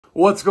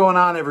What's going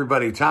on,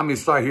 everybody? Tommy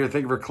Star here.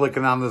 Thank you for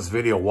clicking on this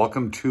video.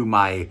 Welcome to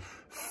my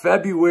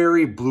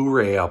February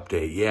Blu-ray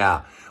update.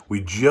 Yeah,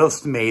 we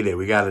just made it.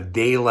 We got a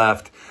day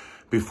left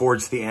before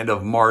it's the end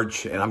of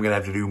March, and I'm going to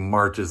have to do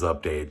March's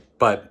update.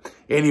 But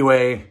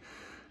anyway,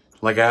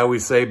 like I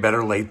always say,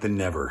 better late than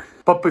never.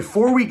 But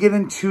before we get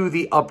into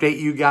the update,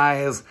 you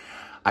guys,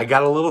 I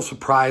got a little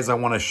surprise I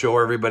want to show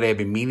everybody. I've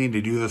been meaning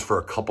to do this for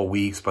a couple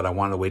weeks, but I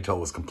wanted to wait till it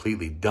was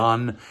completely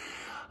done.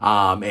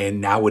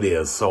 And now it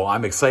is. So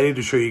I'm excited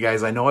to show you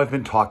guys. I know I've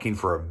been talking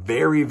for a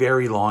very,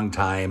 very long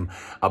time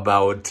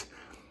about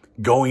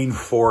going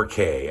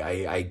 4K.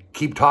 I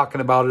keep talking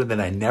about it, then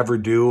I never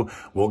do.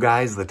 Well,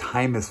 guys, the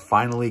time has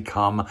finally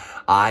come.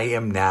 I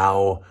am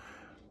now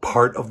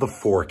part of the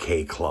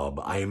 4K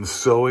club. I am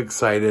so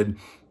excited.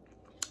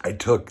 I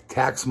took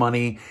tax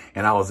money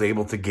and I was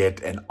able to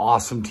get an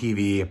awesome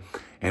TV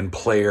and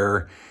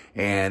player.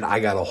 And I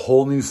got a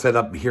whole new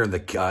setup here in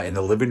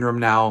the living room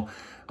now.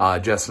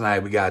 Jess and I,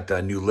 we got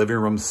a new living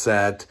room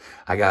set.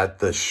 I got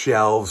the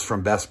shelves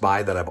from Best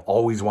Buy that I've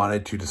always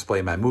wanted to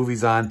display my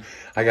movies on.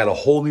 I got a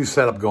whole new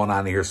setup going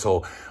on here.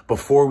 So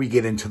before we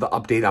get into the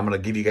update, I'm going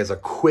to give you guys a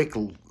quick,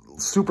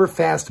 super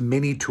fast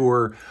mini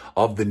tour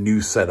of the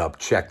new setup.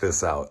 Check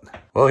this out.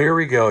 Well, here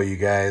we go, you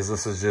guys.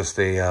 This is just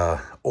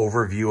a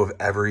overview of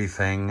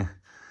everything.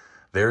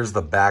 There's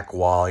the back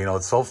wall. You know,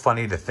 it's so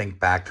funny to think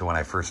back to when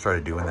I first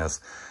started doing this,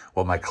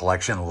 what my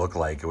collection looked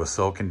like. It was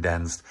so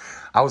condensed.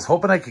 I was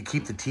hoping I could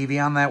keep the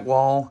TV on that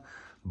wall,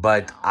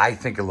 but I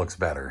think it looks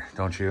better,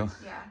 don't you?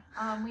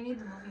 Yeah. We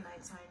need the movie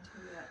night sign too.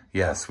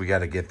 Yes, we got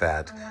to get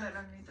that. I want it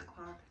underneath the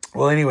clock.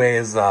 Well,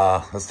 anyways,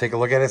 let's take a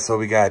look at it. So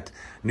we got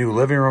new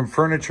living room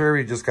furniture.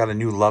 We just got a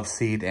new love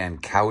seat and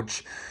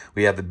couch.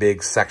 We had the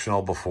big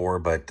sectional before,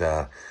 but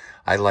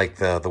I like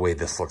the way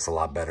this looks a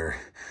lot better.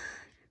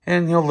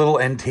 And, you know, little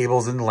end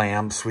tables and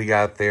lamps we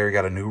got there. We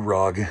got a new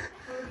rug.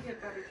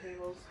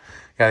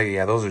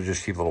 Yeah, those are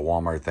just cheap little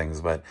Walmart things,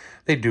 but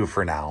they do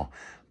for now.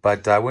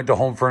 But I went to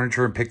Home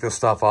Furniture and picked this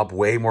stuff up.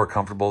 Way more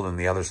comfortable than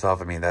the other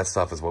stuff. I mean, that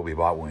stuff is what we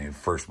bought when we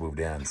first moved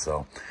in.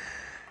 So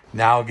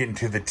now getting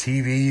to the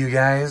TV, you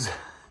guys.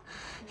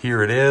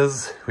 Here it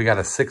is. We got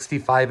a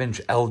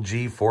 65-inch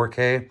LG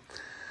 4K.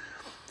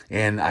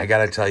 And I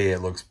got to tell you,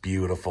 it looks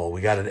beautiful.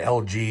 We got an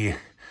LG.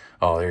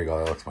 Oh, there you go.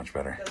 That looks much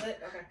better. Does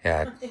it? Okay.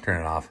 Yeah,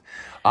 turn it off.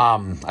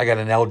 I got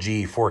an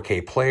LG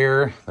 4K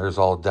player. There's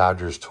all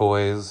Dodgers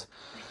toys.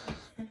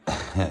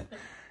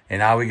 And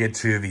now we get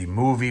to the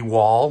movie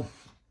wall.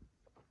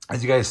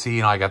 As you guys see,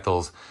 you know, I got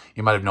those,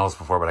 you might have noticed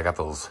before, but I got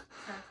those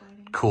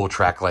cool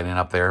track lighting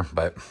up there.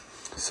 But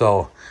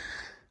so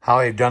how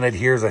I've done it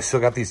here is I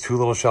still got these two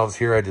little shelves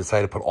here. I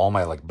decided to put all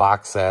my like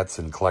box sets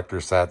and collector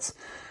sets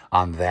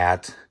on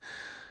that.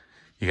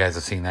 You guys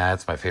have seen that.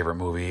 It's my favorite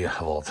movie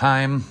of all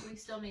time. We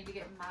still need to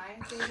get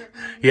my favorite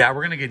movie. Yeah,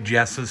 we're going to get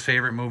Jess's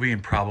favorite movie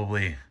and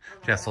probably,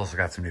 Jess also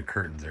got some new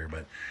curtains there,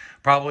 but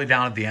probably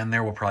down at the end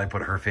there, we'll probably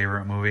put her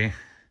favorite movie,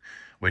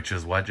 which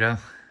is what,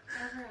 Jess?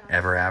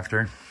 Ever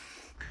After.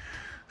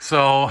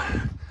 So,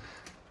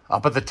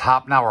 up at the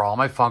top now are all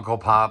my Funko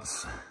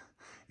Pops.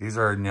 These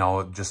are, you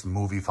know, just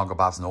movie Funko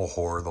Pops, no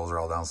horror. Those are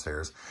all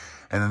downstairs.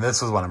 And then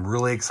this is what I'm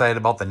really excited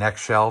about. The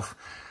next shelf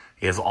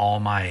is all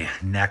my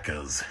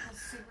NECAs. A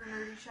super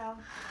nerdy shelf.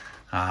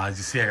 As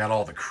you see, I got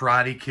all the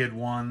Karate Kid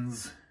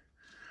ones.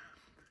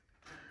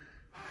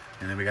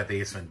 And then we got the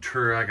Ace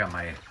Ventura. I got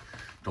my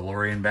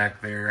DeLorean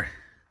back there.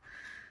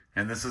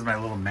 And this is my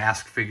little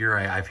mask figure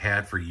I've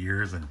had for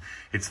years. And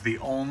it's the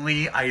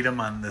only item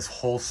on this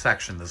whole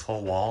section, this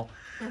whole wall,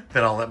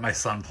 that I'll let my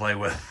son play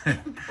with. Poor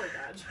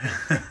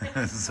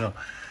dad. So,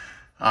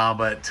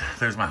 but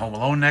there's my Home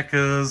Alone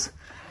NECAs,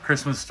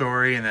 Christmas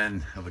Story, and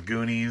then the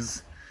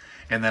Goonies.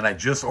 And then I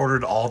just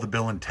ordered all the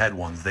Bill and Ted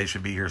ones. They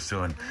should be here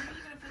soon.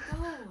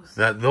 Where are you going to put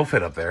those? They'll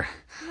fit up there.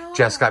 No.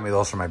 Jess got me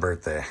those for my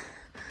birthday,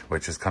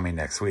 which is coming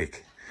next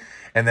week.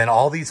 And then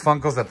all these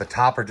Funkos at the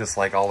top are just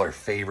like all our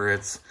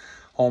favorites.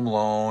 Home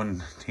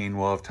Alone, Teen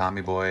Wolf,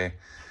 Tommy Boy.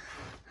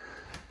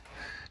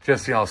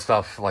 Just, you know,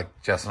 stuff like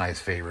Jess and I's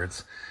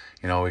favorites.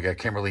 You know, we got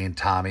Kimberly and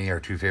Tommy,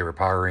 our two favorite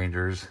Power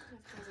Rangers.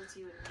 It's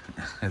you and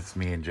me. It's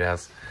me and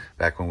Jess,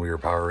 back when we were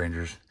Power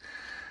Rangers.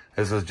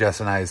 This is Jess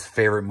and I's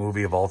favorite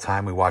movie of all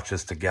time. We watch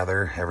this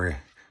together every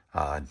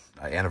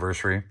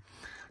anniversary.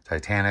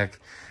 Titanic.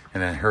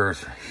 And then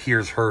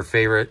here's her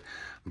favorite,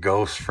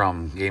 Ghost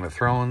from Game of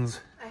Thrones.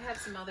 I have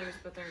some others,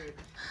 but they're...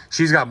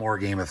 She's got more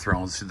Game of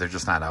Thrones. They're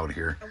just not out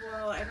here.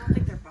 Well, I don't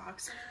think they're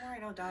boxed anymore. I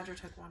know Dodger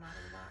took one out of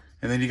the box.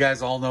 And then you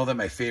guys all know that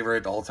my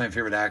all-time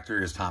favorite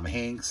actor is Tom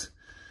Hanks.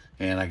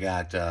 And I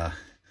got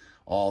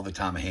all the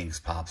Tom Hanks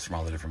pops from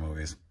all the different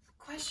movies.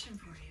 Question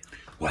for you.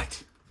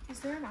 What? Is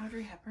there an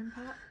Audrey Hepburn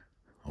pop?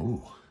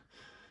 Ooh.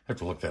 I have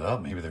to look that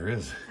up. Maybe there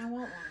is. I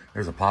want one.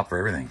 There's a pop for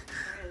everything.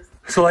 There is.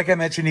 So like I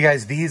mentioned, you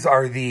guys, these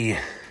are the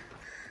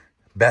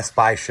Best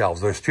Buy shelves.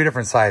 There's two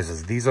different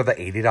sizes. These are the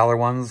 $80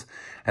 ones.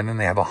 And then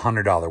they have a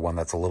 $100 one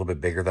that's a little bit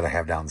bigger that I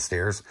have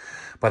downstairs.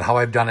 But how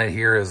I've done it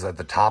here is at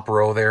the top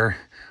row there,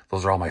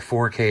 those are all my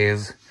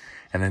 4Ks.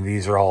 And then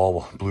these are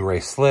all Blu Ray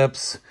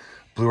slips.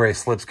 Blu Ray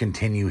slips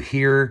continue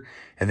here.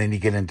 And then you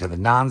get into the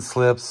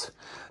non-slips.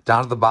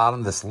 Down at the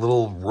bottom, this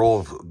little row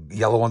of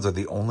yellow ones are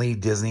the only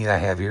Disney I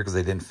have here because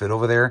they didn't fit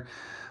over there.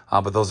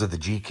 But those are the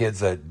G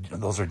Kids.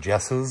 Those are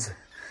Jess's.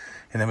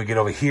 And then we get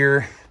over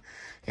here,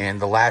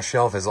 and the last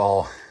shelf is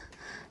all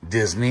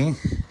Disney.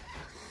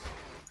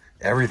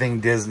 Everything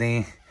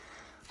Disney.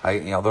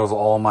 Those are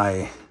all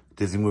my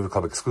Disney Movie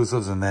Club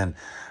exclusives. And then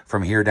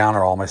from here down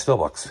are all my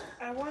Steelbooks.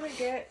 I want to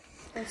get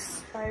the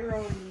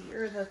spiral,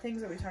 or the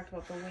things that we talked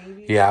about, the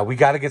wavy. Yeah, we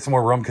got to get some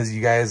more room because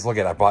you guys, look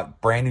at, I bought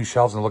brand new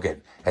shelves, and look at,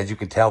 as you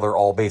can tell, they're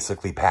all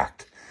basically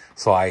packed.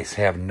 So I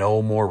have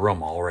no more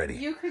room already.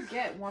 You could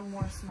get one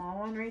more small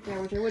one right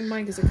there, which I wouldn't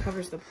mind because it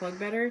covers the plug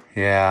better.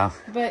 Yeah.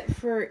 But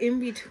for in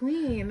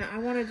between, I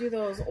want to do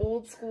those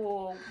old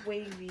school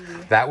wavy.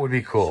 That would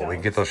be cool. Shelves. We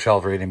can get those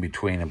shelves right in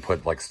between and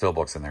put like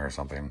Steelbooks in there or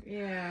something.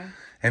 Yeah.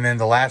 And then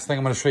the last thing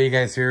I'm going to show you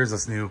guys here is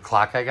this new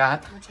clock I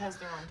got. Which has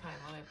the wrong time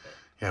on it.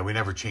 But... Yeah, we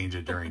never change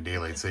it during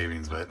daylight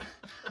savings, but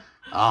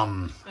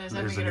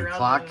there's a new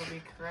clock. It'll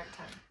be correct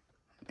time.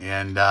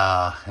 And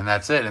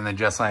that's it. And then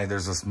Jess and I,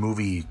 there's this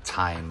movie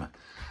time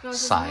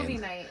sign. Movie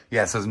night.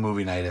 Yeah, it says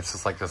movie night. It's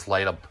just like this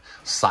light up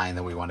sign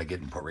that we want to get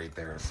and put right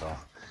there.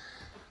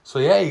 So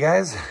yeah, you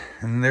guys.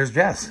 And there's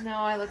Jess. No,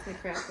 I look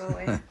like crap. Go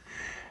away.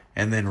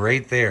 And then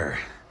right there.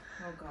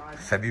 Oh God.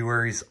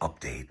 February's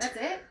update. That's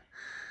it?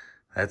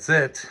 That's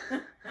it.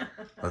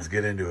 Let's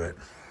get into it.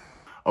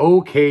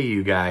 Okay,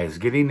 you guys,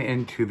 getting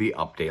into the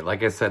update.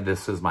 Like I said,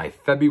 this is my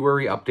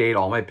February update.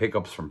 All my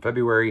pickups from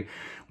February.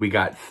 We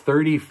got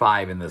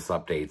 35 in this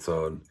update,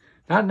 so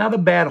not a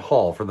bad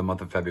haul for the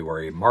month of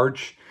February.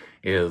 March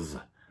is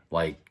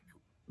like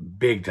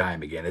big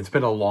time again. It's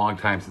been a long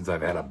time since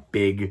I've had a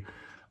big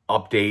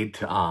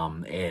update,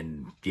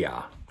 and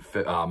yeah,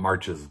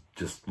 March is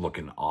just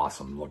looking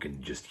awesome,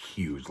 looking just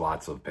huge,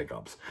 lots of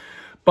pickups.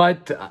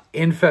 But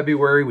in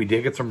February, we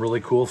did get some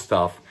really cool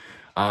stuff.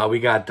 We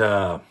got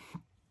a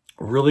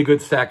really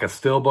good stack of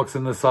Steelbooks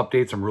in this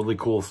update, some really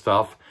cool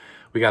stuff.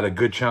 We got a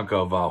good chunk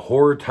of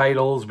horror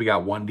titles. We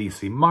got one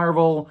DC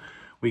Marvel.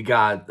 We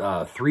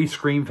got 3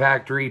 Scream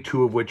Factory,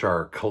 2 of which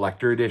are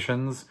collector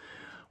editions.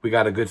 We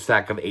got a good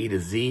stack of A to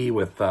Z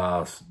with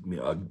a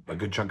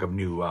good chunk of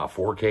new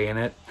 4K in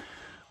it.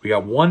 We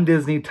got 1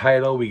 Disney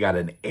title. We got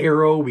an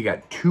Arrow. We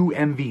got 2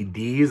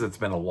 MVDs. It's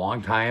been a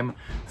long time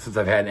since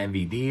I've had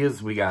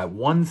MVDs. We got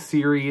 1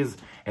 series,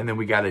 and then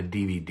we got a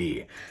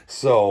DVD.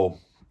 So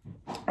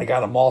I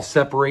got them all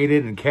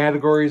separated in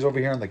categories over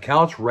here on the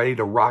couch, ready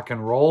to rock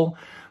and roll.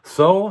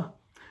 So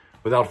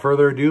without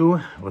further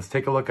ado, let's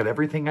take a look at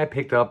everything I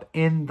picked up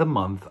in the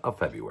month of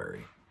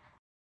February.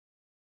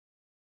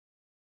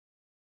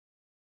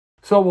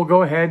 So we'll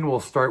go ahead and we'll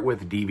start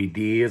with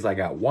DVDs. I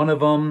got 1 of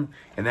them,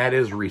 and that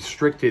is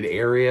Restricted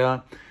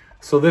Area.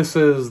 So this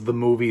is the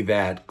movie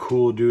that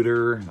Cool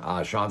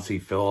Duder, Sean C.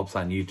 Phillips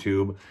on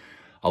YouTube,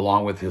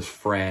 along with his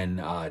friend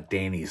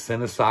Danny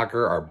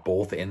Sinisoccer, are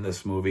both in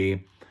this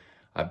movie.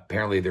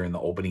 Apparently they're in the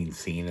opening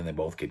scene and they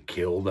both get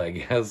killed, I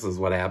guess, is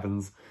what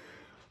happens.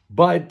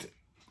 But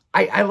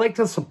I like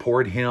to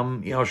support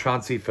him,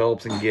 Sean C.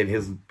 Phillips, and get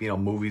his,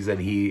 movies that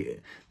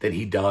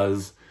he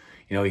does.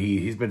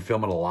 He's been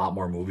filming a lot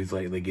more movies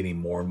lately, getting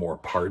more and more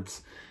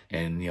parts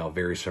and,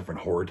 various different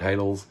horror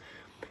titles.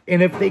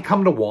 And if they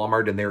come to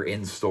Walmart and they're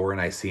in store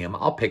and I see them,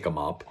 I'll pick them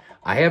up.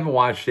 I haven't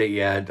watched it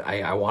yet.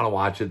 I want to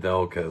watch it,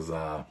 though, because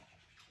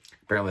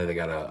apparently they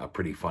got a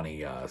pretty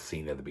funny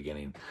scene at the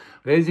beginning.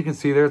 But as you can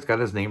see there, it's got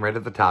his name right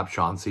at the top,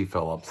 Sean C.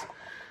 Phillips.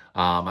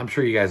 I'm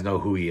sure you guys know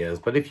who he is,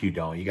 but if you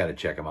don't, you got to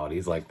check him out.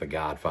 He's like the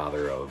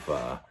godfather of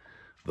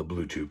the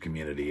BlueTube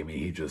community. I mean,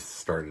 he just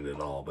started it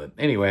all. But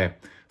anyway,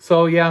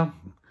 so yeah,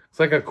 it's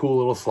like a cool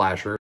little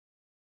slasher.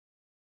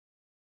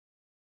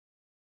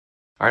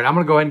 All right, I'm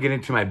going to go ahead and get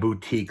into my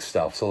boutique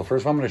stuff. So the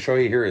first one I'm going to show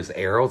you here is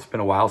Arrow. It's been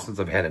a while since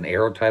I've had an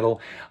Arrow title.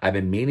 I've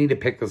been meaning to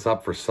pick this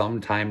up for some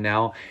time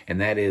now,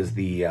 and that is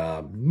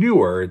the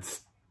newer.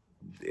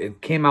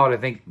 It came out, I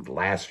think,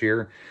 last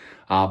year,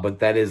 but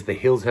that is The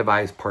Hills Have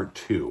Eyes Part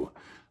 2,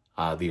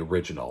 the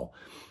original.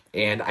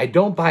 And I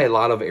don't buy a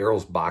lot of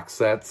Arrow's box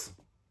sets.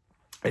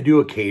 I do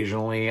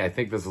occasionally. I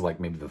think this is like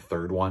maybe the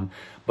 3rd one.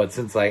 But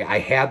since I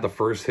had the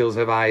first Hills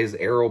Have Eyes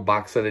Arrow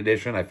box set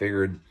edition, I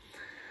figured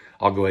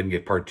I'll go ahead and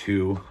get Part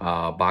 2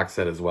 box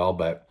set as well.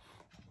 But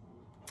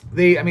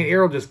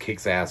Arrow just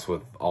kicks ass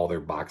with all their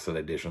box set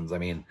editions. I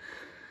mean,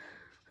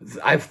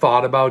 I've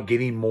thought about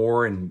getting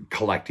more and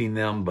collecting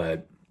them,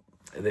 but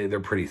they're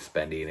pretty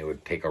spendy and it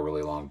would take a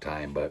really long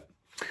time. But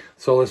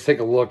so let's take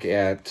a look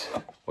at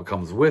what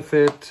comes with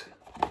it.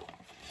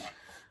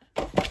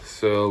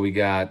 So we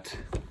got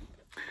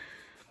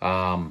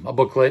a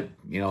booklet.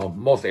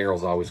 Most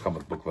Arrows always come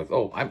with booklets.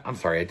 Oh, I'm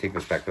sorry, I take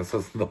this back. This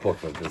isn't the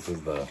booklet. This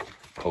is the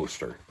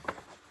poster.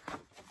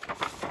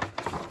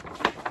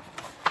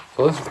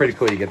 So this is pretty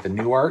cool. You get the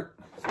new art,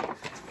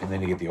 and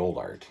then you get the old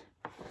art.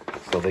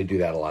 So they do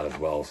that a lot as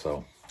well.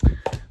 So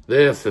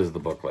this is the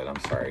booklet. I'm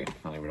sorry. I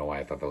don't even know why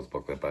I thought that was a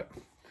booklet, but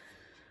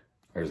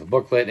there's a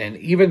booklet. And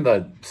even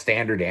the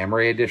standard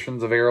Amaray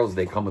editions of Arrows,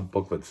 they come with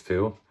booklets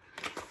too.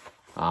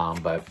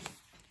 But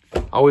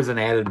always an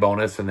added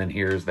bonus. And then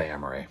here's the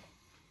Amaray.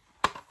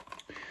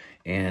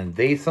 And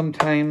they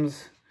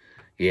sometimes,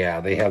 yeah,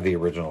 they have the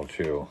original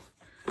too.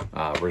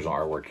 Original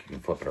artwork, you can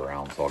flip it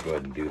around, so I'll go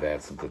ahead and do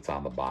that since it's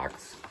on the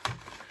box.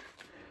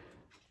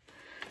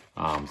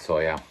 So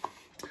yeah,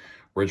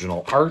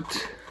 original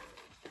art.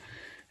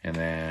 And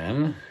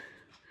then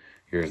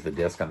here's the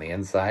disc on the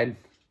inside.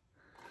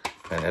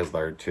 That has the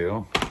art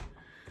too.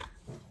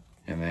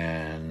 And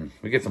then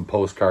we get some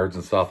postcards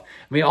and stuff.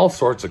 I mean, all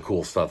sorts of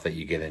cool stuff that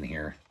you get in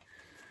here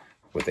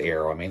with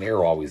Arrow. I mean,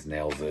 Arrow always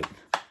nails it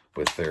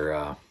with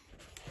their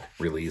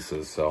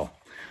releases. So,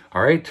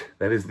 all right,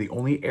 that is the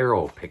only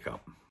Arrow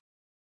pickup.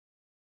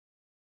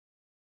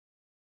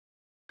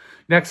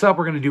 Next up,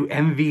 we're going to do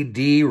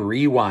MVD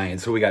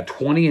Rewind. So we got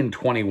 20 and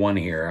 21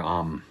 here.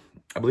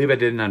 I believe I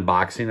did an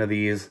unboxing of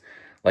these.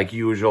 Like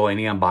usual,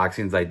 any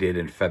unboxings I did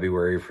in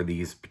February for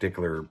these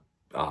particular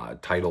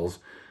titles,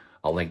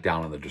 I'll link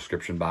down in the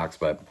description box.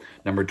 But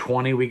number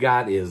 20 we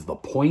got is The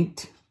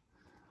Point.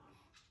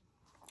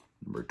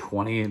 Number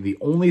 20, the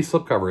only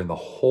slipcover in the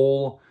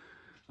whole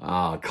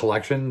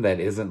collection that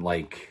isn't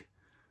like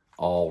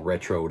all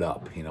retroed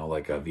up, you know,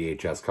 like a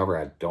VHS cover.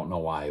 I don't know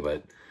why,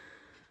 but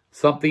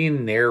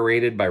something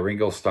narrated by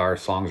Ringo Starr,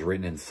 songs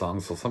written and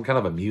sung. So some kind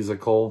of a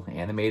musical,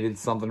 animated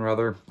something or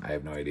other. I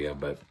have no idea,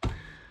 but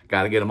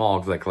got to get them all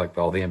because I collect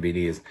all the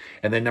MVDs.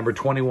 And then number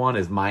 21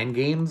 is Mind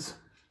Games.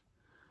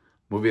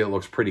 Movie that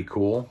looks pretty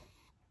cool.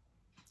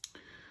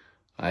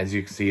 As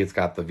you can see, it's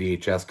got the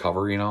VHS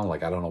cover, you know.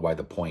 Like, I don't know why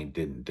The Point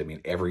didn't. I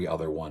mean, every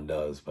other one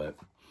does, but...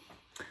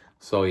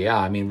 So, yeah,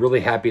 I mean, really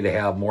happy to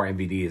have more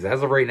MVDs.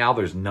 As of right now,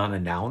 there's none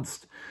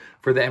announced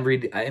for the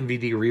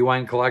MVD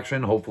Rewind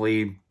collection.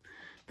 Hopefully,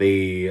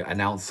 they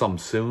announce some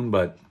soon,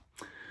 but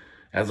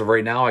as of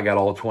right now, I got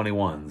all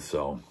 21,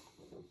 so...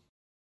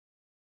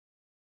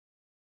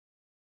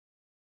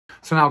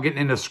 So now getting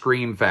into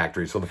Scream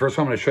Factory. So the first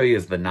one I'm going to show you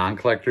is the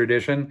non-collector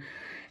edition.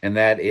 And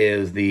that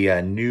is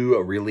the new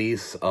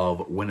release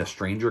of When a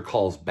Stranger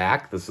Calls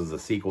Back. This is a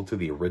sequel to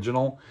the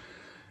original.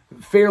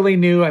 Fairly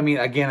new. I mean,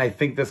 again, I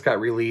think this got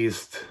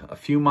released a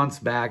few months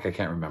back. I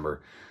can't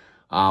remember.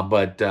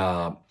 But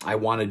I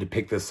wanted to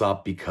pick this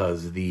up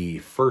because the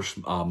first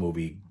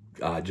movie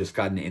just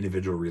got an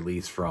individual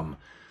release from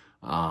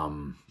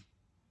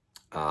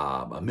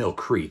Mill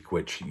Creek,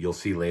 which you'll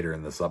see later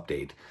in this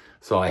update.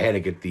 So I had to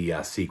get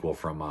the sequel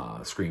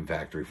from Scream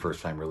Factory,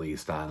 first time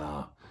released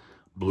on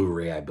Blu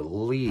Ray, I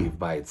believe,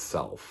 by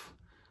itself.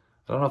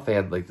 I don't know if they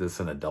had like this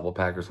in a double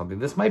pack or something.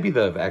 This might be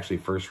the actually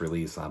first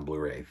release on Blu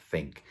Ray, I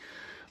think.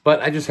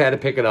 But I just had to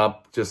pick it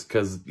up just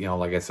because, you know,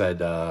 like I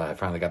said, I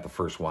finally got the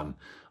first one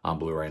on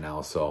Blu Ray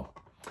now. So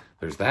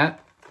there's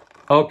that.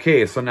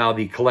 Okay, so now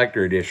the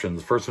collector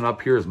editions. First one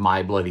up here is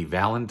My Bloody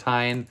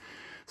Valentine.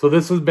 So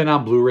this has been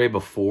on Blu Ray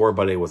before,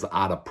 but it was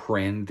out of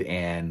print,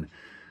 and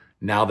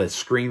now that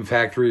Scream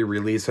Factory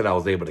released it, I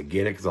was able to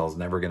get it because I was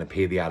never going to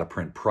pay the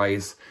out-of-print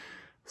price.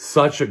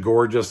 Such a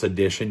gorgeous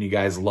edition. You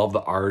guys love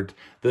the art.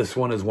 This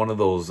one is one of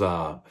those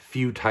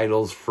few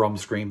titles from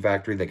Scream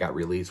Factory that got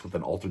released with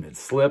an alternate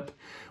slip,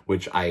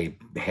 which I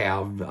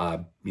have,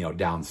 you know,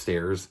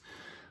 downstairs.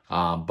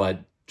 But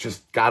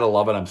just gotta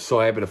love it. I'm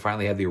so happy to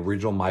finally have the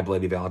original My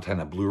Bloody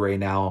Valentine on Blu-ray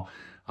now.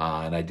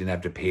 And I didn't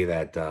have to pay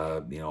that,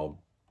 you know,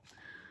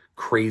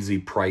 crazy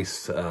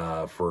price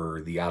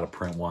for the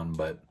out-of-print one,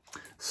 but...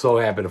 So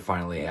happy to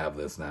finally have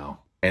this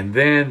now. And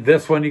then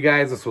this one, you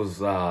guys, this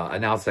was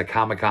announced at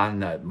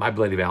Comic-Con. My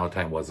Bloody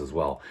Valentine was as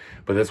well.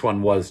 But this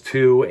one was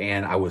too,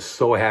 and I was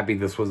so happy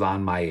this was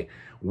on my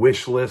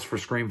wish list for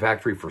Scream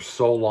Factory for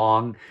so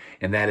long,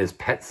 and that is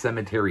Pet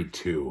Sematary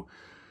 2.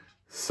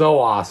 So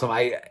awesome.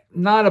 I'm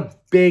not a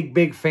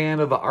big fan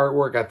of the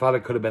artwork. I thought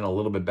it could have been a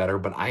little bit better,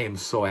 but I am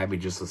so happy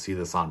just to see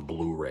this on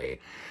Blu-ray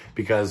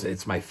because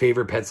it's my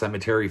favorite Pet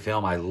Sematary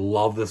film. I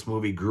love this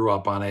movie, grew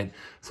up on it.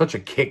 Such a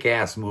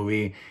kick-ass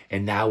movie,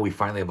 and now we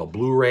finally have a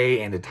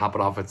Blu-ray, and to top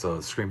it off, it's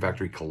a Scream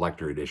Factory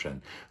Collector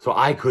Edition. So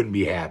I couldn't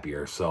be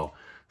happier. So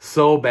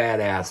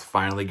badass.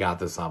 Finally got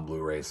this on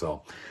Blu-ray.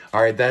 So,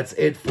 all right, that's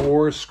it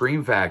for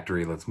Scream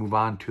Factory. Let's move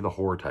on to the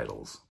horror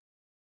titles.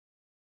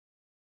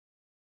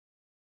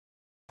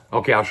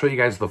 Okay, I'll show you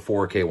guys the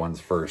 4K ones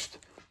first.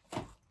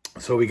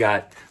 So we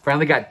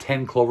finally got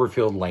 10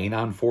 Cloverfield Lane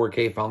on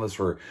 4K. Found this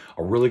for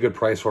a really good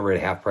price over at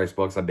Half Price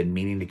Books. I've been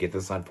meaning to get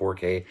this on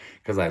 4K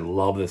because I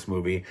love this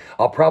movie.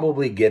 I'll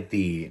probably get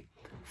the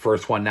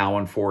first one now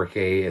on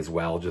 4K as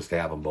well, just to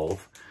have them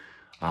both.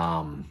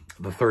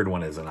 The third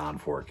one isn't on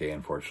 4K,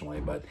 unfortunately.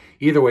 But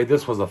either way,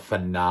 this was a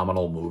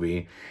phenomenal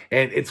movie.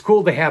 And it's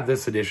cool to have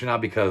this edition now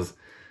because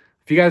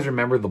if you guys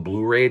remember the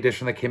Blu-ray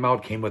edition that came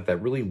out, came with that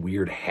really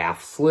weird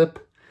half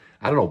slip.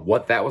 I don't know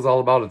what that was all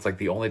about. It's like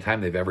the only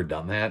time they've ever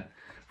done that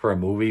for a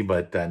movie,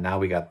 but now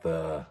we got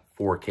the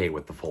 4K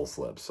with the full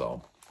slip.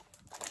 So,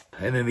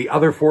 and then the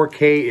other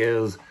 4K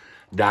is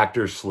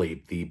Dr.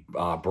 Sleep, the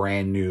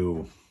brand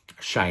new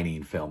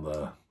Shining film,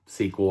 the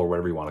sequel or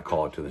whatever you want to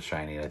call it to The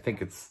Shining. I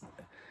think it's,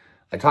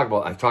 I've talked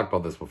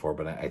about this before,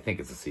 but I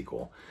think it's a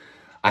sequel.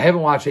 I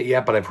haven't watched it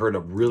yet, but I've heard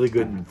really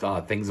good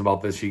things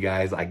about this, you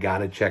guys. I got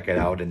to check it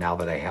out, and now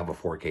that I have a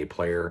 4K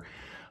player,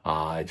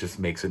 It just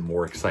makes it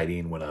more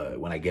exciting when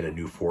I get a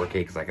new 4K,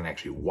 because I can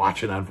actually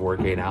watch it on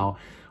 4K now,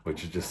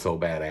 which is just so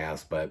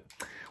badass. But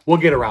we'll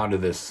get around to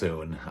this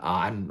soon.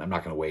 I'm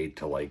not going to wait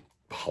till like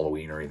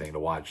Halloween or anything to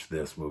watch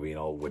this movie, you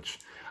know, which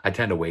I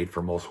tend to wait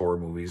for most horror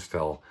movies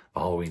till the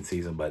Halloween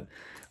season. But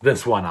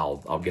this one,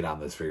 I'll get on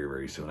this very,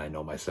 very soon. I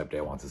know my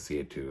stepdad wants to see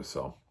it too,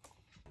 so.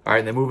 All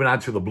right, then moving on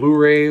to the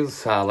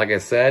Blu-rays. Like I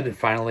said,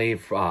 finally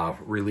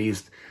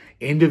released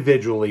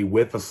individually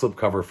with a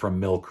slipcover from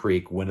Mill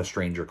Creek, When a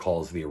Stranger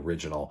Calls, the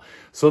original.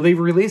 So they've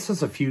released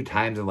this a few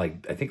times in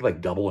like, I think like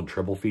double and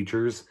triple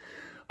features,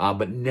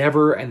 but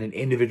never in an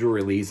individual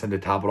release, and to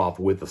top it off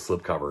with a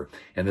slipcover.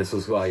 And this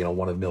was, you know,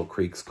 one of Mill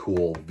Creek's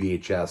cool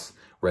VHS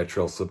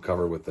retro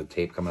slipcover with the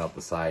tape coming out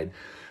the side.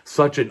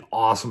 Such an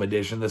awesome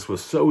edition. This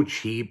was so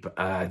cheap.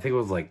 I think it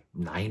was like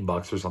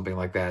 $9 or something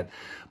like that.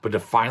 But to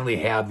finally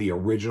have the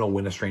original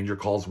When a Stranger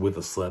Calls with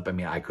a slip, I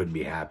mean, I couldn't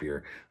be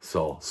happier.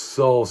 So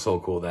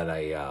cool that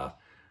I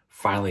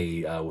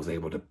finally was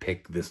able to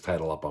pick this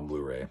title up on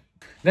Blu-ray.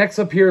 Next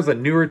up here is a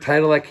newer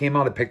title that came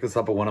out. I picked this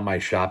up in one of my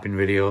shopping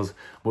videos.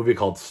 A movie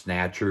called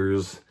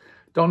Snatchers.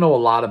 Don't know a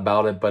lot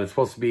about it, but it's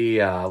supposed to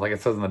be, like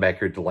it says in the back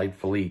here,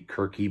 delightfully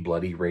quirky,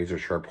 bloody,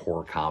 razor-sharp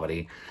horror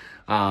comedy.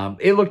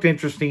 It looked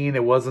interesting.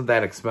 It wasn't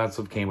that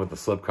expensive. Came with the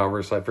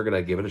slipcover, so I figured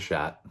I'd give it a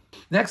shot.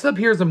 Next up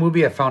here is a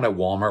movie I found at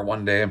Walmart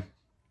one day.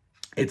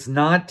 It's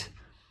not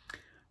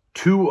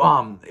too,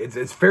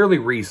 it's fairly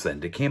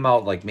recent. It came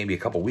out like maybe a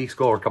couple weeks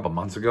ago or a couple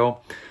months ago.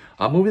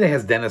 A movie that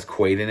has Dennis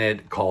Quaid in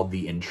it called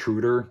The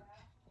Intruder.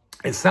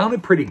 It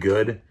sounded pretty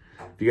good.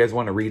 If you guys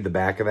want to read the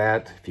back of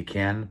that, if you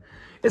can.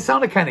 It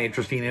sounded kind of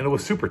interesting, and it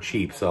was super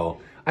cheap,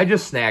 so I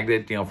just snagged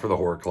it, you know, for the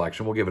horror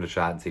collection. We'll give it a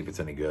shot and see if it's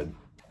any good.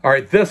 All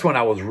right, this one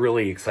I was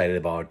really excited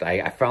about.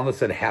 I found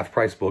this at Half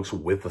Price Books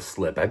with a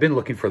slip. I've been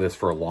looking for this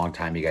for a long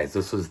time, you guys.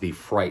 This is the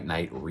Fright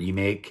Night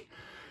remake,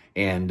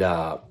 and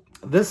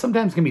this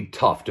sometimes can be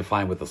tough to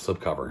find with a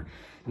slipcover.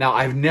 Now,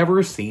 I've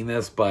never seen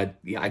this, but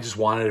you know, I just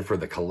wanted it for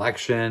the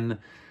collection.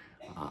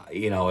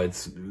 You know,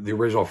 it's the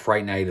original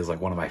Fright Night is like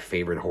one of my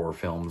favorite horror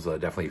films,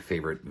 definitely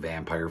favorite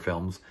vampire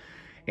films.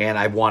 And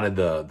I wanted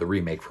the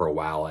remake for a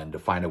while, and to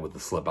find it with the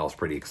slip, I was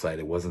pretty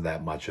excited. It wasn't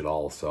that much at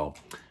all, so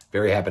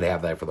very happy to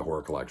have that for the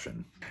horror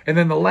collection. And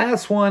then the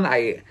last one,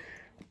 I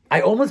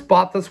almost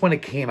bought this when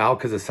it came out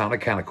because it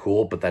sounded kind of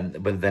cool, but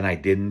then I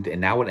didn't, and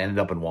now it ended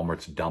up in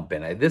Walmart's dump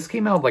bin. This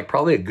came out like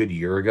probably a good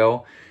year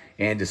ago,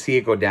 and to see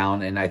it go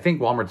down, and I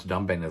think Walmart's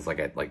dump bin is like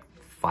at like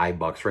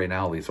 $5 right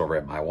now, at least over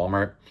at my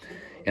Walmart,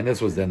 and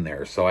this was in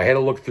there. So I had to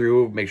look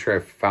through, make sure I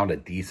found a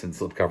decent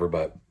slipcover,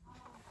 but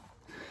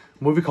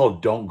a movie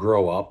called Don't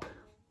Grow Up.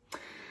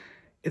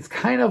 It's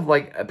kind of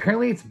like,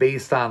 apparently it's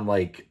based on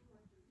like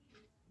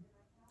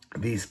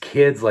these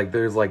kids, like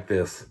there's like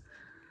this,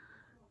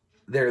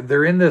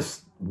 they're in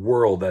this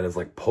world that is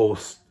like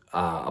post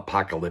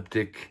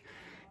apocalyptic,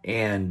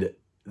 and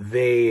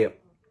they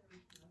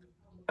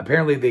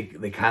apparently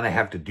they kind of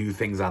have to do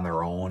things on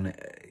their own,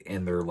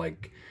 and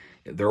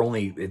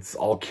it's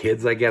all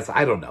kids, I guess.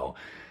 I don't know.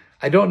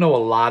 I don't know a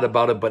lot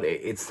about it, but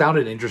it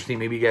sounded interesting.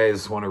 Maybe you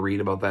guys want to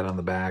read about that on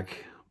the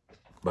back.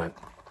 But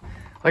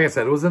like I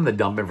said, it was in the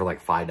dump bin for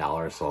like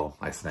 $5, so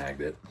I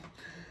snagged it.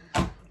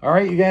 All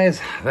right, you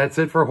guys, that's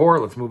it for horror.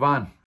 Let's move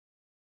on.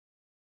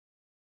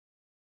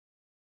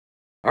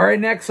 All right,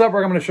 next up,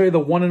 I'm going to show you the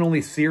one and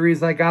only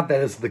series I got.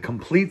 That is the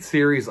complete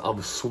series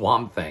of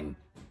Swamp Thing.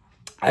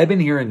 I've been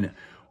hearing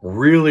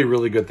really,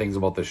 really good things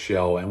about this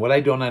show, and what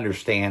I don't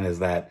understand is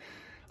that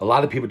a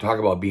lot of people talk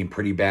about being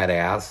pretty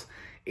badass,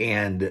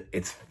 and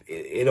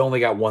it only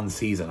got one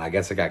season. I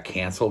guess it got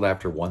canceled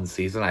after one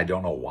season. I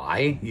don't know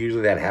why.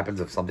 Usually that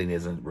happens if something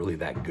isn't really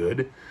that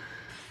good.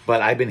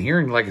 But I've been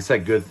hearing, like I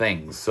said, good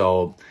things.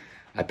 So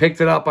I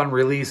picked it up on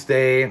release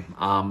day.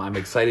 I'm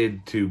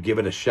excited to give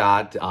it a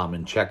shot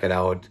and check it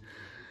out.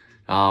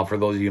 For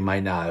those of you who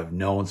might not have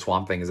known,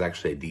 Swamp Thing is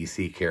actually a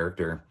DC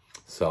character.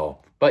 So,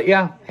 but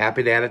yeah,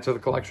 happy to add it to the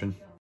collection.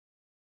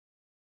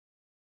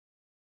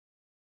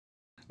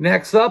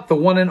 Next up, the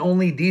one and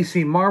only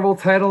DC Marvel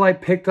title I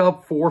picked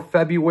up for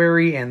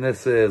February, and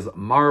this is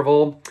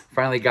Marvel.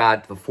 Finally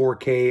got the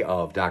 4K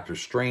of Doctor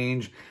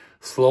Strange.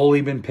 Slowly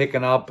been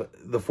picking up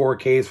the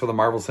 4Ks for the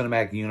Marvel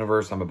Cinematic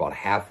Universe. I'm about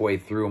halfway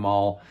through them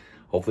all.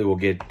 Hopefully we'll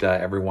get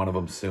every one of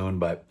them soon,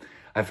 but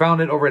I found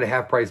it over at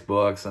Half Price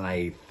Books, and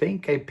I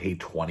think I paid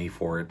 $20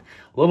 for it.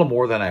 A little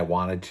more than I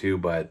wanted to,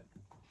 but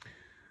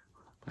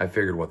I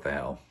figured what the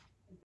hell.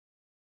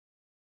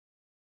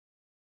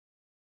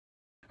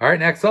 All right,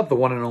 next up, the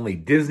one and only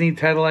Disney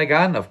title I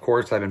got. And of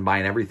course, I've been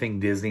buying everything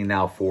Disney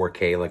now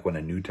 4K. Like when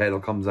a new title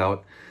comes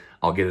out,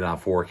 I'll get it on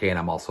 4K. And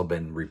I'm also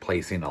been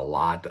replacing a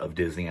lot of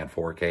Disney on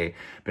 4K.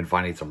 Been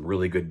finding some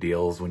really good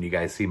deals. When you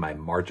guys see my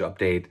March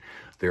update,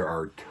 there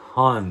are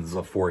tons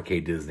of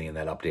 4K Disney in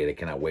that update. I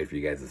cannot wait for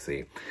you guys to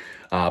see.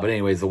 But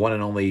anyways, the one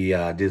and only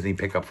Disney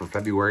pickup for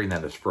February, and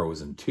that is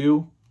Frozen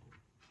 2.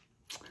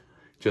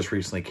 Just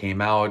recently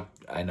came out.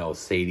 I know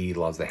Sadie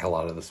loves the hell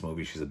out of this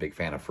movie. She's a big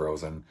fan of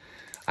Frozen.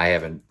 I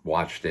haven't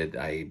watched it.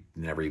 I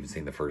never even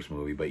seen the first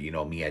movie, but you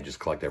know me, I just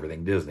collect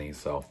everything Disney,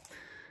 so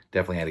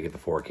definitely had to get the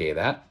 4K of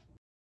that.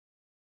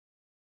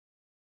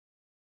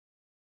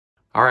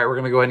 All right, we're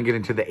going to go ahead and get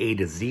into the A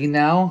to Z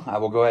now. I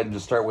will go ahead and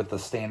just start with the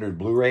standard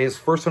Blu-rays.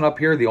 First one up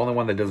here, the only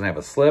one that doesn't have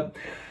a slip.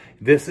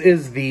 This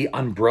is the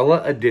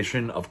Umbrella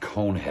edition of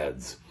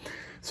Coneheads.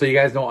 So you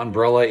guys know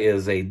Umbrella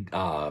is a,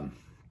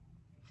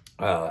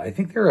 I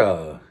think they're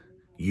a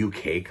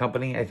UK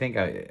company, I think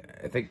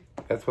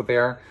that's what they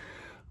are.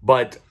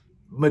 But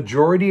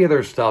majority of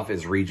their stuff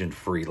is region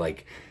free.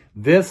 Like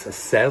this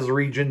says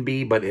region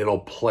B, but it'll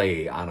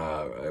play on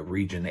a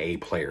region A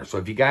player. So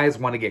if you guys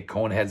want to get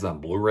Coneheads on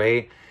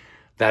Blu-ray,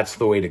 that's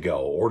the way to go.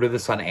 Order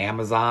this on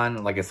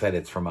Amazon. Like I said,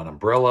 it's from an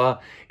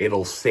Umbrella.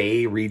 It'll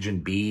say region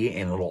B,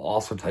 and it'll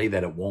also tell you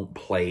that it won't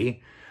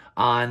play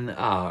on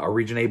a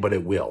region A, but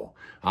it will.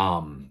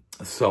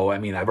 So, I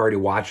mean, I've already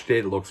watched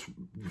it. It looks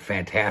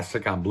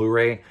fantastic on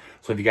Blu-ray.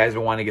 So if you guys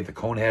want to get the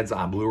Coneheads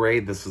on Blu-ray,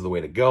 this is the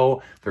way to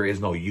go. There is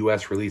no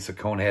U.S. release of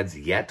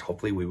Coneheads yet.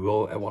 Hopefully we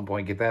will at one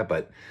point get that,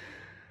 but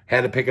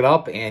had to pick it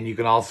up. And you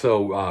can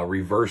also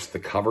reverse the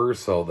cover.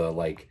 So the,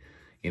 like,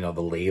 you know,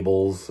 the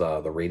labels,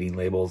 the rating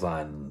labels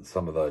on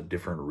some of the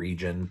different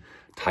region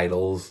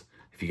titles.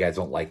 If you guys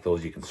don't like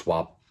those, you can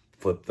flip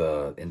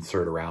the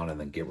insert around and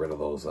then get rid of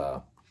those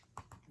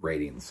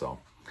ratings. So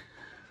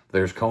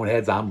there's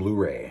Coneheads on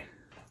Blu-ray.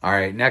 All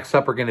right, next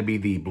up are going to be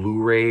the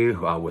Blu-ray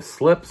with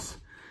slips.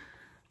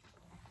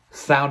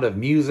 Sound of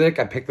Music.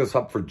 I picked this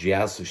up for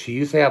Jess. She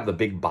used to have the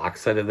big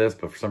box set of this,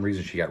 but for some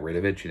reason she got rid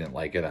of it. She didn't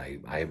like it. I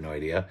have no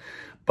idea.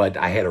 But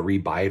I had to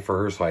rebuy it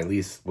for her, so I at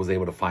least was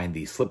able to find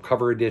the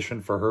slipcover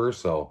edition for her.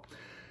 So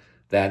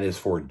that is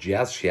for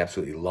Jess. She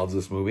absolutely loves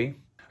this movie.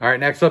 All right,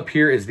 next up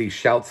here is the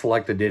Shout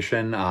Select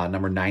Edition,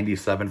 number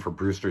 97 for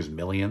Brewster's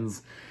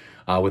Millions,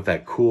 with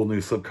that cool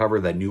new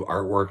slipcover, that new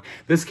artwork.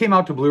 This came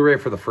out to Blu-ray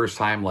for the first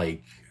time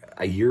like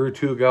a year or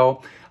two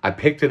ago. I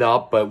picked it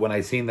up, but when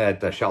I seen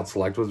that Shout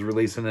Select was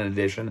releasing an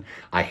edition,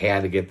 I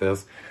had to get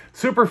this.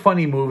 Super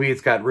funny movie.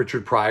 It's got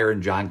Richard Pryor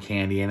and John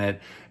Candy in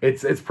it.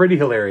 It's pretty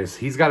hilarious.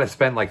 He's got to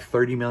spend like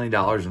 $30 million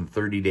in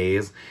 30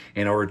 days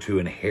in order to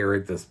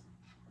inherit this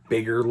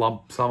bigger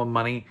lump sum of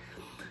money.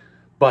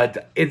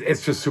 But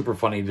it's just super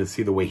funny to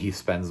see the way he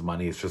spends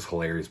money. It's just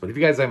hilarious. But if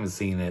you guys haven't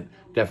seen it,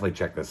 definitely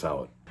check this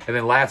out. And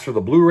then last for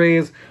the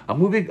Blu-rays, a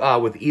movie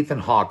with Ethan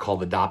Hawke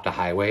called Adopt a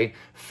Highway.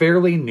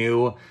 Fairly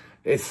new.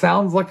 It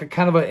sounds like a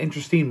kind of an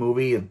interesting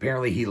movie.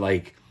 Apparently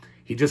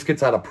he just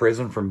gets out of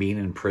prison from being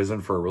in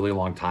prison for a really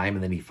long time,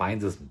 and then he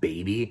finds this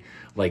baby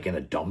like in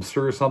a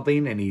dumpster or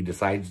something, and he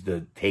decides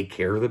to take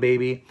care of the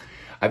baby.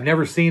 I've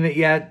never seen it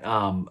yet.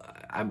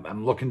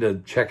 I'm looking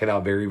to check it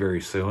out very,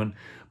 very soon,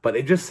 but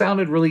it just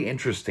sounded really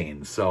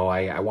interesting, so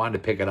I wanted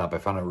to pick it up. I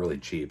found it really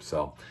cheap,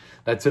 so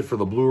that's it for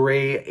the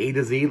Blu-ray A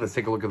to Z. Let's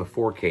take a look at the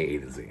 4K A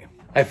to Z.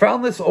 I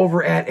found this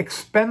over at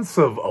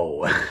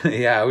Expensive-O.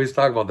 Yeah, I always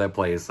talk about that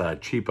place,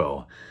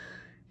 Cheapo.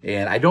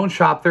 And I don't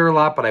shop there a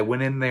lot, but I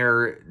went in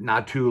there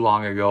not too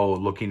long ago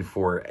looking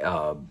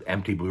for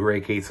empty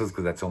Blu-ray cases,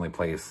 because that's the only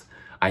place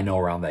I know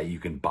around that you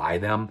can buy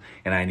them.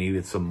 And I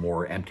needed some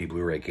more empty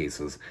Blu-ray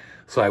cases.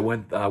 So I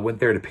went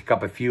there to pick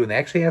up a few, and they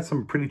actually had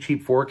some pretty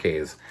cheap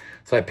 4Ks.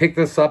 So I picked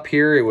this up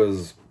here. It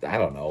was, I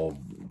don't know,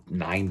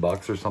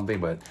 $9 or something,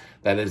 but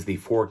that is the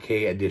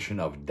 4K edition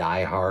of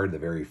Die Hard, the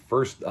very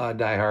first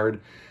Die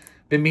Hard.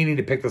 Been meaning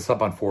to pick this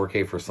up on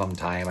 4K for some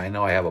time. I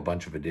know I have a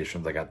bunch of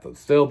editions. I got the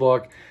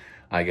Steelbook.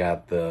 I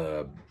got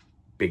the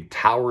big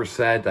tower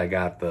set. I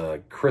got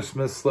the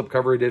Christmas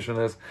slipcover edition of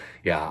this.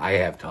 Yeah, I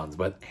have tons,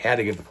 but had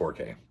to get the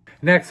 4K.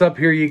 Next up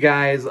here, you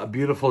guys, A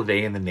Beautiful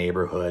Day in the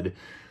Neighborhood.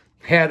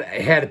 Had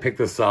to pick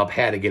this up.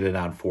 Had to get it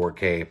on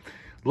 4K.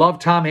 Love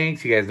Tom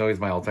Hanks. You guys know he's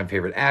my all-time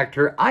favorite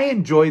actor. I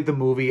enjoyed the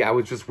movie. I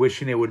was just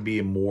wishing it would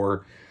be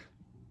more...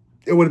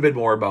 It would have been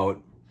more about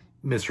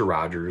Mr.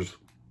 Rogers,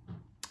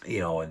 you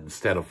know,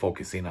 instead of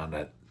focusing on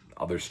that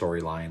other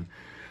storyline.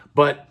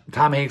 But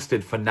Tom Hanks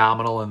did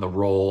phenomenal in the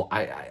role.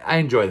 I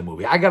enjoy the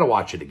movie. I got to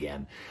watch it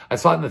again. I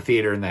saw it in the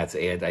theater, and that's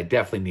it. I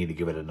definitely need to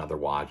give it another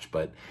watch,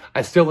 but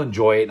I still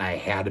enjoy it, and I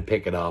had to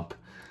pick it up.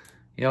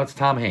 You know, it's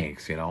Tom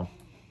Hanks, you know.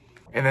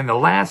 And then the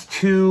last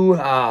two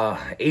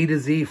A to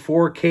Z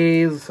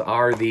 4Ks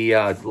are the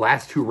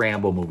last two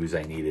Rambo movies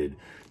I needed,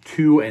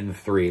 2 and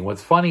 3. And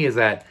what's funny is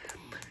that,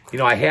 you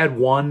know, I had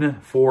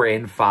 1, 4,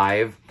 and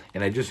 5,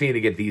 and I just needed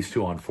to get these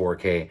two on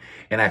 4K.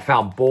 And I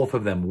found both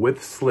of them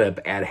with slip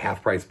at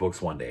Half Price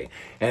Books one day.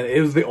 And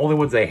it was the only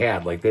ones I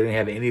had. Like, they didn't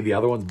have any of the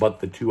other ones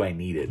but the 2 I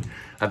needed.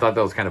 I thought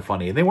that was kind of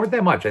funny. And they weren't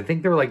that much. I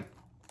think they were like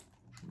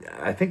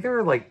 $9,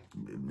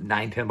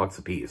 $10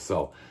 a piece.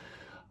 So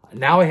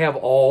now I have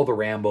all the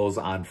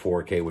Rambos on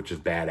 4K, which is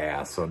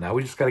badass. So now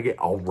we just got to get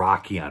all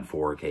Rocky on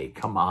 4K.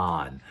 Come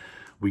on.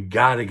 We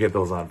got to get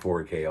those on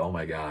 4K. Oh,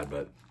 my God.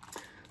 But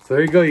so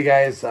there you go, you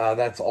guys.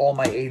 That's all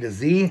my A to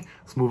Z.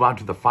 Let's move on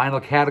to the final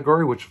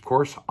category, which, of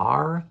course,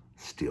 are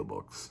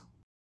Steelbooks.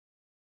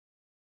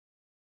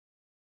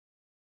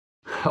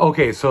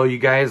 Okay, so you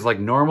guys, like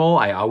normal,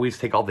 I always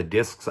take all the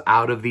discs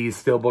out of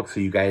these Steelbooks so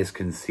you guys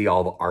can see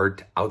all the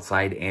art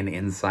outside and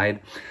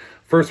inside.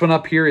 First one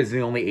up here is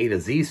the only A to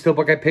Z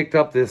Steelbook I picked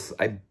up. This,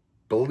 I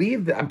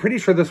believe that, I'm pretty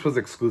sure this was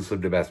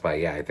exclusive to Best Buy.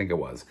 Yeah, I think it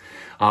was.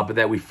 But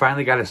that we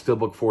finally got a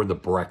steelbook for The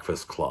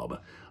Breakfast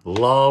Club.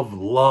 Love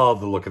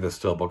the look of the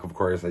steelbook. Of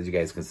course, as you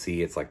guys can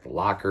see, it's like the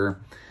locker.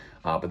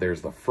 But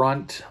there's the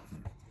front.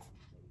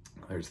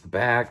 There's the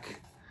back,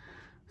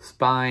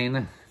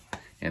 spine,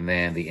 and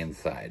then the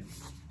inside.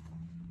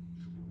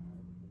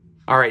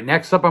 All right,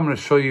 next up, I'm going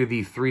to show you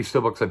the 3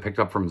 steelbooks I picked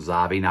up from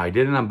Zavvi. Now, I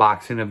did an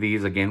unboxing of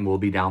these. Again, will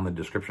be down in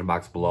the description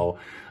box below.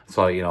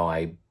 So, you know,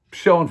 I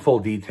show in full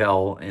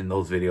detail in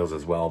those videos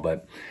as well.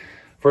 But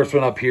first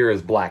one up here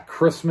is Black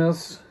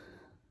Christmas.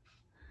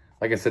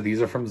 Like I said,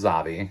 these are from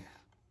Zavvi.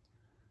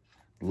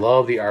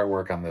 Love the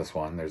artwork on this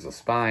one. There's a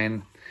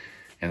spine,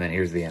 and then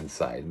here's the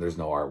inside. There's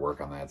no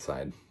artwork on that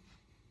side.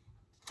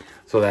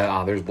 So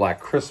that there's Black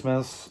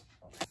Christmas,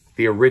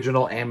 the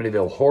original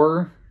Amityville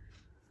Horror,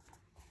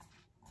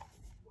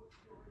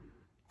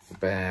 the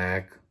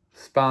back,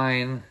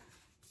 spine,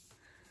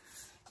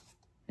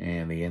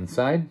 and the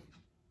inside.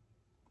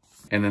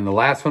 And then the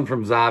last one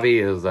from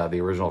Zavvi is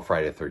the original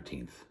Friday the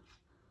 13th.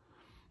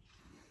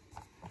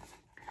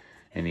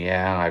 And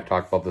yeah, I've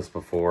talked about this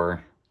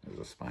before. There's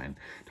a spine.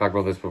 Talked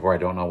about this before. I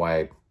don't know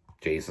why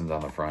Jason's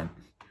on the front.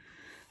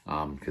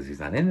 Because he's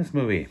not in this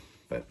movie.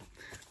 But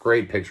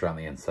great picture on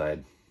the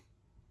inside.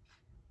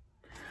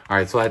 All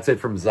right, so that's it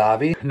from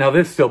Zavvi. Now,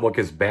 this steelbook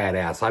is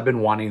badass. I've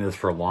been wanting this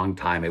for a long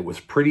time. It was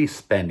pretty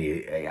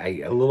spendy.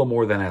 A little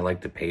more than I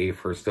like to pay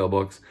for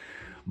steelbooks.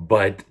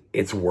 But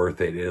it's worth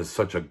it. It is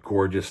such a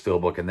gorgeous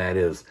steelbook, and that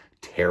is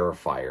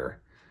Terrifier.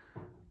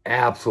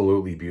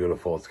 Absolutely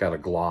beautiful. It's got a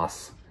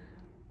gloss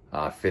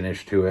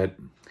finish to it,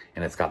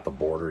 and it's got the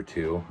border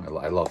too.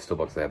 I love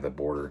steelbooks that have that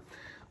border.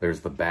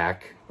 There's the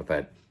back with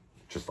that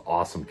just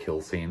awesome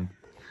kill scene.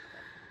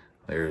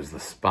 There's the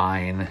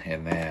spine,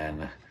 and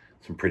then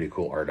some pretty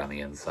cool art on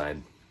the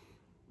inside.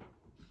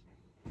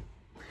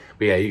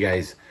 But yeah, you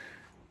guys,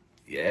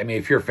 I mean,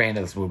 if you're a fan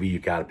of this movie, you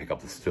got to pick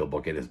up the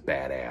steelbook. It is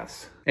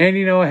badass. And,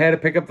 you know, I had to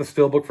pick up the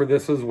steelbook for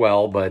this as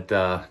well, but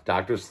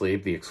Dr.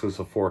 Sleep, the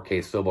exclusive 4K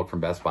steelbook from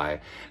Best Buy.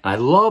 And I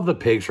love the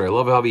picture. I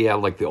love how we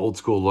have, like, the old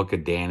school look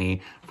of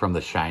Danny from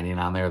The Shining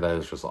on there. That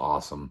is just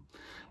awesome.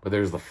 But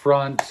there's the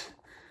front,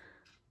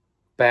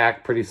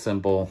 back, pretty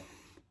simple.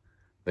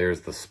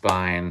 There's the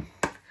spine,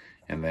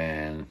 and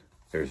then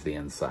there's the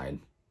inside.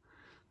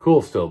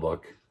 Cool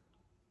steelbook.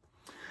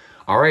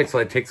 All right, so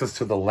that takes us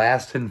to the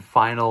last and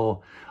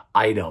final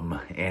item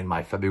in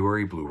my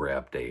February Blu-ray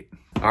update.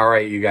 All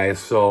right, you guys,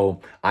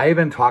 so I have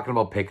been talking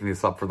about picking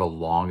this up for the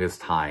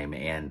longest time,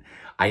 and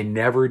I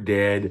never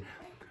did.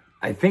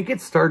 I think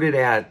it started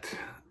at,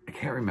 I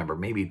can't remember,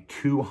 maybe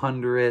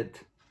 200.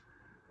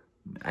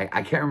 I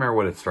can't remember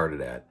what it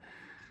started at.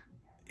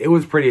 It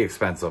was pretty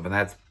expensive, and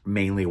that's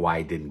mainly why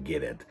I didn't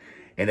get it.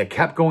 And it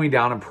kept going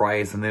down in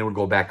price, and then it would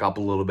go back up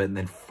a little bit, and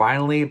then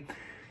finally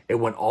it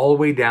went all the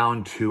way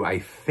down to, I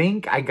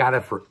think I got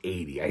it for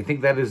 $80. I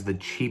think that is the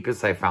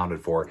cheapest I found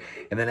it for.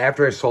 And then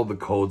after I sold the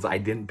codes, I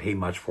didn't pay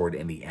much for it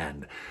in the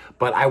end.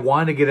 But I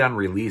wanted to get it on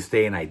release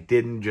day, and I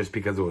didn't just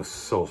because it was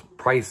so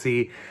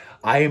pricey.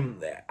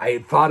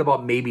 I thought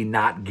about maybe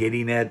not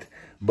getting it,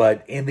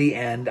 but in the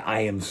end,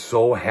 I am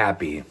so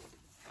happy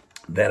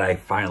that I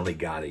finally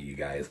got it, you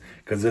guys,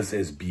 because this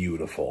is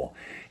beautiful.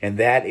 And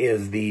that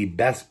is the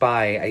Best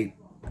Buy,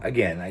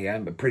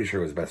 I'm pretty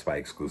sure it was Best Buy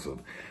exclusive.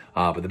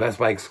 But the Best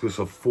Buy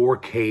exclusive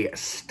 4K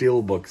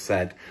steelbook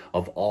set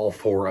of all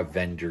 4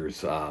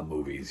 Avengers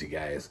movies, you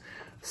guys.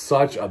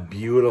 Such a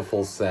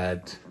beautiful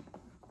set.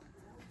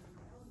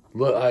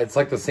 Look, it's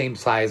like the same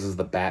size as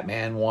the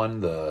Batman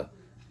one, the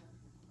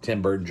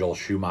Tim Burton, Joel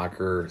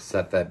Schumacher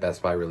set that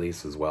Best Buy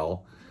released as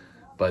well.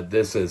 But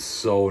this is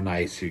so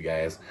nice, you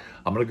guys.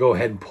 I'm going to go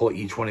ahead and pull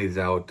each one of these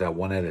out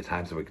one at a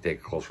time so we can take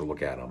a closer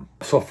look at them.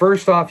 So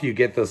first off, you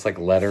get this like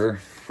letter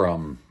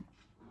from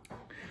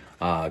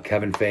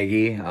Kevin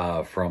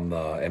Feige from the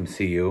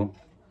MCU.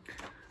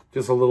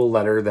 Just a little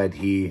letter that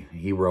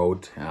he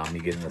wrote. You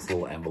get in this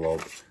little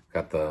envelope.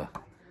 Got the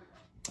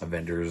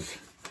Avengers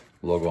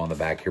logo on the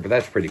back here. But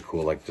that's pretty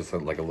cool. Like just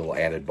like a little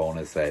added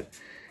bonus that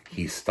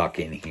he stuck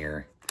in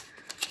here.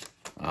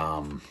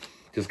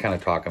 Just kind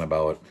of talking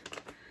about,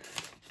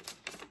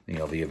 you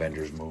know, the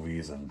Avengers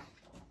movies and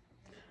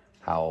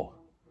how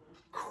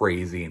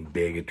crazy and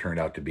big it turned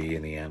out to be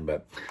in the end.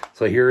 But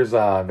so here's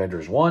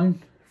Avengers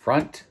 1,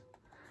 front,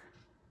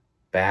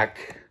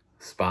 back,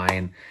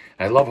 spine.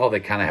 And I love how they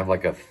kind of have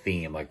like a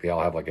theme, like they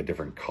all have like a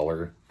different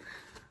color.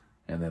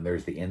 And then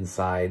there's the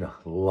inside.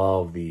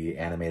 Love the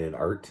animated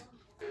art.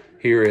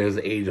 Here is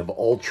Age of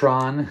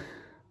Ultron.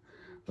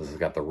 This has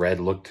got the red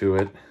look to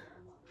it.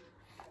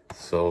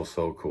 So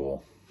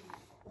cool.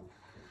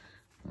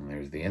 And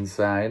there's the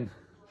inside.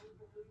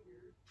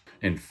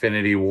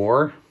 Infinity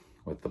War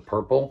with the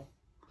purple.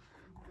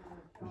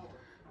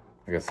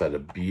 Like I said, a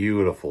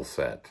beautiful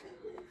set.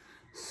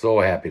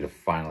 So happy to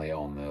finally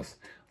own this.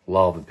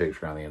 Love the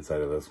picture on the inside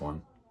of this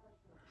one.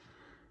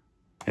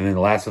 And then the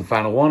last and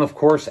final one, of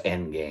course,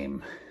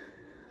 Endgame.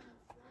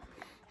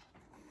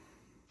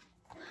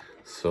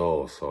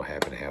 So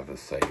happy to have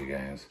this set, you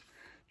guys.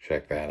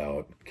 Check that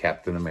out.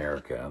 Captain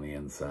America on the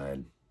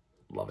inside.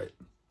 Love it.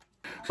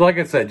 So like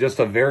I said, just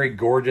a very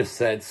gorgeous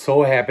set.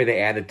 So happy to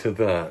add it to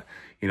the,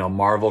 you know,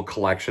 Marvel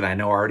collection. I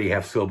know I already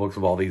have steelbooks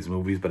of all these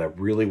movies, but I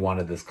really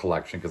wanted this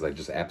collection because I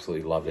just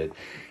absolutely loved it.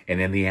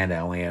 And in the end, I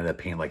only ended up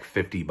paying like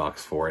 $50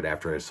 for it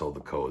after I sold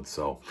the code.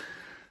 So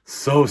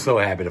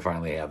happy to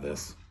finally have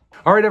this.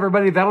 All right,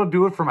 everybody, that'll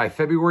do it for my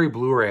February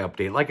Blu-ray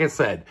update. Like I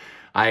said,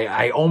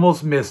 I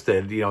almost missed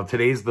it. You know,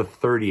 today's the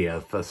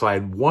 30th, so I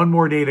had one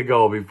more day to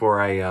go before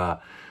I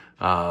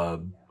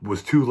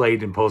was too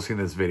late in posting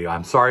this video.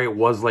 I'm sorry it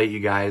was late,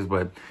 you guys,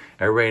 but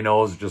everybody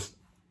knows just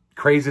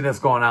craziness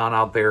going on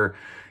out there,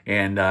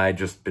 and I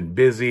just been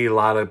busy, a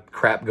lot of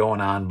crap going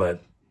on,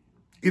 but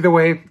either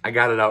way, I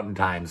got it out in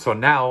time. So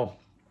now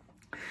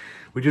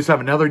we just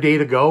have another day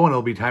to go, and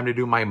it'll be time to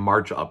do my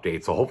March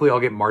update. So hopefully I'll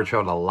get March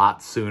out a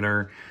lot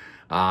sooner.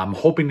 I'm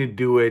hoping to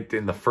do it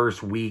in the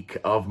first week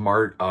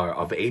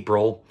of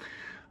April.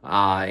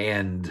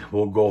 And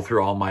we'll go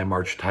through all my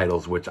March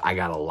titles, which I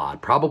got a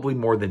lot. Probably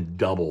more than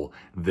double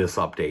this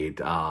update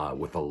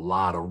with a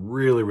lot of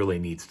really, really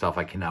neat stuff.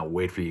 I cannot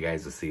wait for you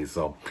guys to see.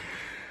 So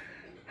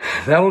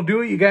that'll do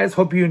it, you guys.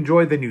 Hope you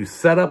enjoyed the new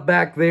setup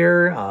back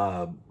there.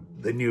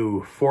 The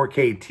new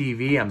 4K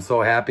TV. I'm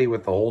so happy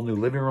with the whole new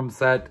living room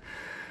set.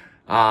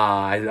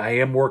 I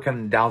am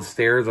working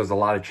downstairs. There's a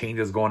lot of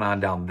changes going on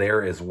down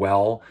there as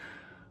well.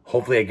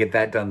 Hopefully I get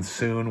that done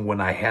soon.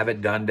 When I have it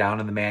done down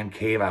in the man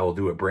cave, I will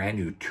do a brand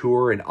new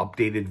tour and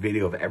updated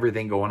video of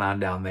everything going on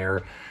down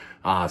there,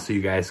 so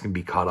you guys can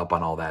be caught up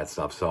on all that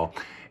stuff. So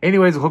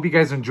anyways, I hope you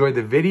guys enjoyed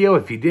the video.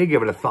 If you did,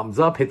 give it a thumbs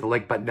up, hit the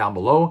like button down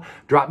below,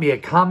 drop me a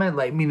comment,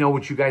 let me know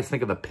what you guys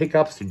think of the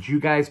pickups. Did you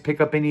guys pick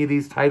up any of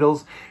these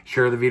titles?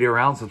 Share the video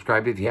around,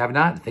 subscribe if you have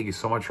not. Thank you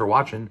so much for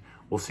watching.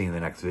 We'll see you in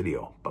the next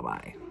video.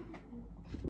 Bye-bye.